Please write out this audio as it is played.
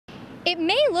It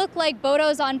may look like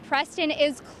Bodo's on Preston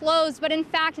is closed, but in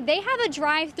fact, they have a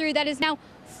drive-thru that is now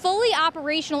fully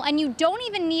operational, and you don't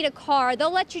even need a car. They'll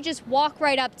let you just walk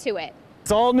right up to it.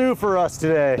 It's all new for us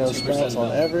today. No scraps on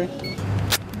every.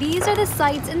 These are the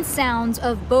sights and sounds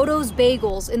of Bodo's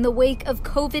Bagels in the wake of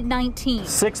COVID-19.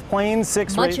 6 planes,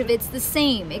 6 Much of it's the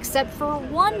same, except for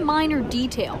one minor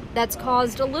detail that's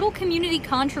caused a little community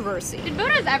controversy. Did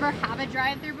Bodo's ever have a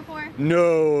drive-thru before?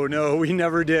 No, we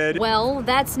never did. Well,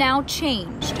 that's now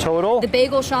changed. Total? The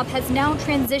bagel shop has now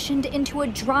transitioned into a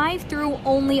drive-thru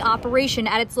only operation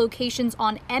at its locations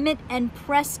on Emmett and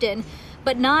Preston,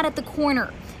 but not at the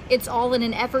corner. It's all in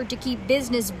an effort to keep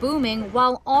business booming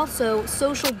while also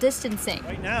social distancing.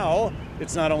 Right now,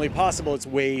 it's not only possible, it's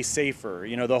way safer.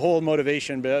 You know, the whole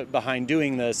motivation behind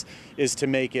doing this is to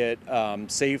make it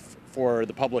safe for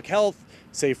the public health,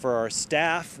 safe for our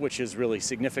staff, which is really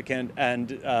significant,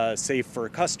 and safe for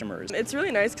customers. It's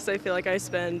really nice because I feel like I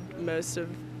spend most of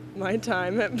my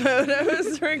time at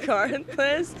Bodo's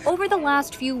regardless. Over the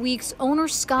last few weeks, owner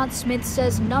Scott Smith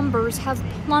says numbers have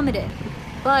plummeted,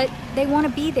 but they want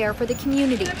to be there for the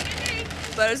community.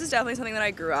 Bodo's is definitely something that I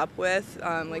grew up with,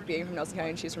 like being from Nelson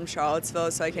County and she's from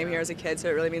Charlottesville, so I came here as a kid, so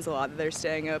it really means a lot that they're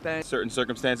staying open. Certain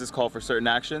circumstances call for certain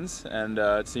actions, and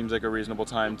it seems like a reasonable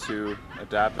time to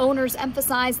adapt. Owners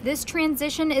emphasize this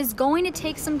transition is going to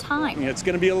take some time. It's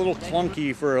going to be a little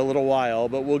clunky for a little while,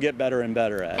 but we'll get better and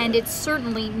better at it. And it's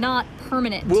certainly not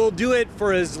permanent. We'll do it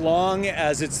for as long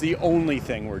as it's the only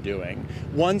thing we're doing.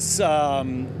 Once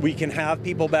we can have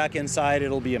people back inside,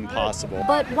 it'll be impossible.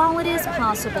 But while it is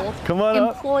possible, Come on up.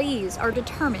 Employees are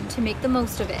determined to make the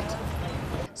most of it.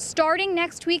 Starting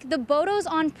next week, the Bodo's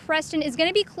on Preston is going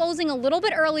to be closing a little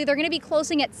bit early. They're going to be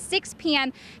closing at 6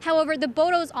 p.m. However, the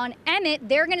Bodo's on Emmett,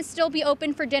 they're going to still be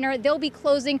open for dinner. They'll be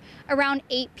closing around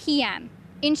 8 p.m.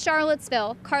 In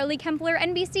Charlottesville, Carly Kempler,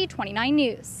 NBC 29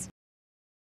 News.